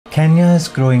Kenya is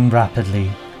growing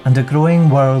rapidly, and a growing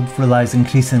world relies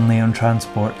increasingly on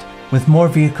transport. With more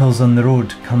vehicles on the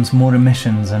road comes more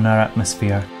emissions in our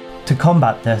atmosphere. To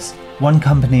combat this, one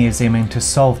company is aiming to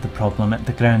solve the problem at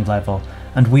the ground level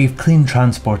and weave clean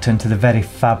transport into the very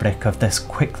fabric of this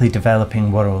quickly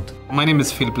developing world. My name is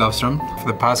Philip Laufström. For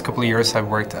the past couple of years, I've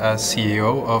worked as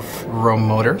CEO of Rome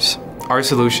Motors. Our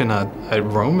solution at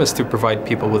Rome is to provide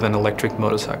people with an electric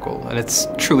motorcycle, and it's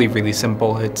truly really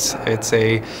simple. It's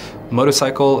a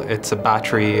motorcycle, it's a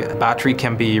battery. A battery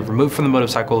can be removed from the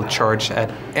motorcycle, charged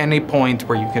at any point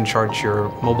where you can charge your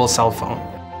mobile cell phone.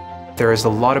 There is a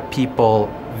lot of people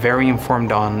very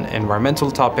informed on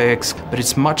environmental topics, but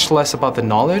it's much less about the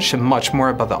knowledge and much more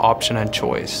about the option and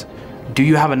choice. Do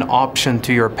you have an option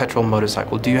to your petrol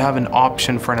motorcycle? Do you have an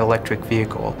option for an electric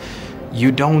vehicle? You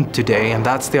don't today, and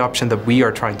that's the option that we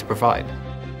are trying to provide.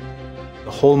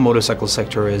 The whole motorcycle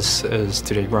sector is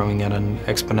today growing at an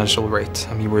exponential rate.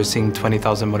 I mean, we're seeing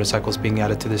 20,000 motorcycles being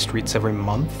added to the streets every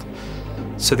month.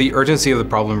 So the urgency of the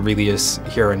problem really is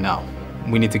here and now.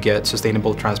 We need to get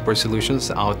sustainable transport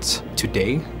solutions out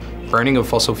today. Burning of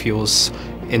fossil fuels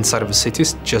inside of the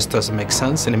cities just doesn't make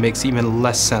sense, and it makes even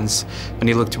less sense when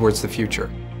you look towards the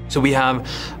future. So we have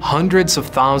hundreds of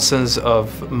thousands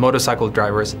of motorcycle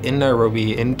drivers in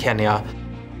Nairobi, in Kenya.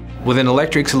 With an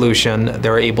electric solution,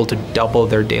 they're able to double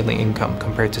their daily income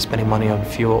compared to spending money on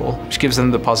fuel, which gives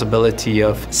them the possibility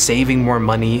of saving more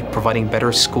money, providing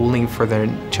better schooling for their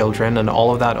children, and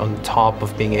all of that on top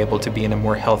of being able to be in a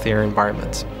more healthier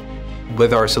environment.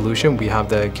 With our solution, we have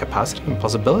the capacity and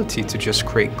possibility to just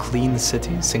create clean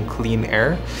cities and clean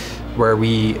air where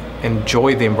we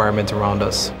enjoy the environment around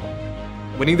us.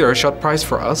 Winning the Earthshot Prize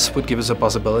for us would give us a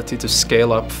possibility to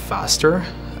scale up faster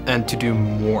and to do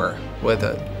more with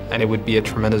it. And it would be a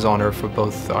tremendous honor for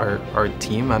both our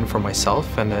team and for myself,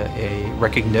 and a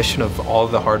recognition of all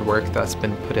the hard work that's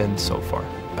been put in so far.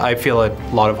 I feel a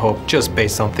lot of hope just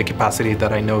based on the capacity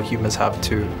that I know humans have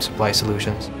to supply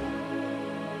solutions.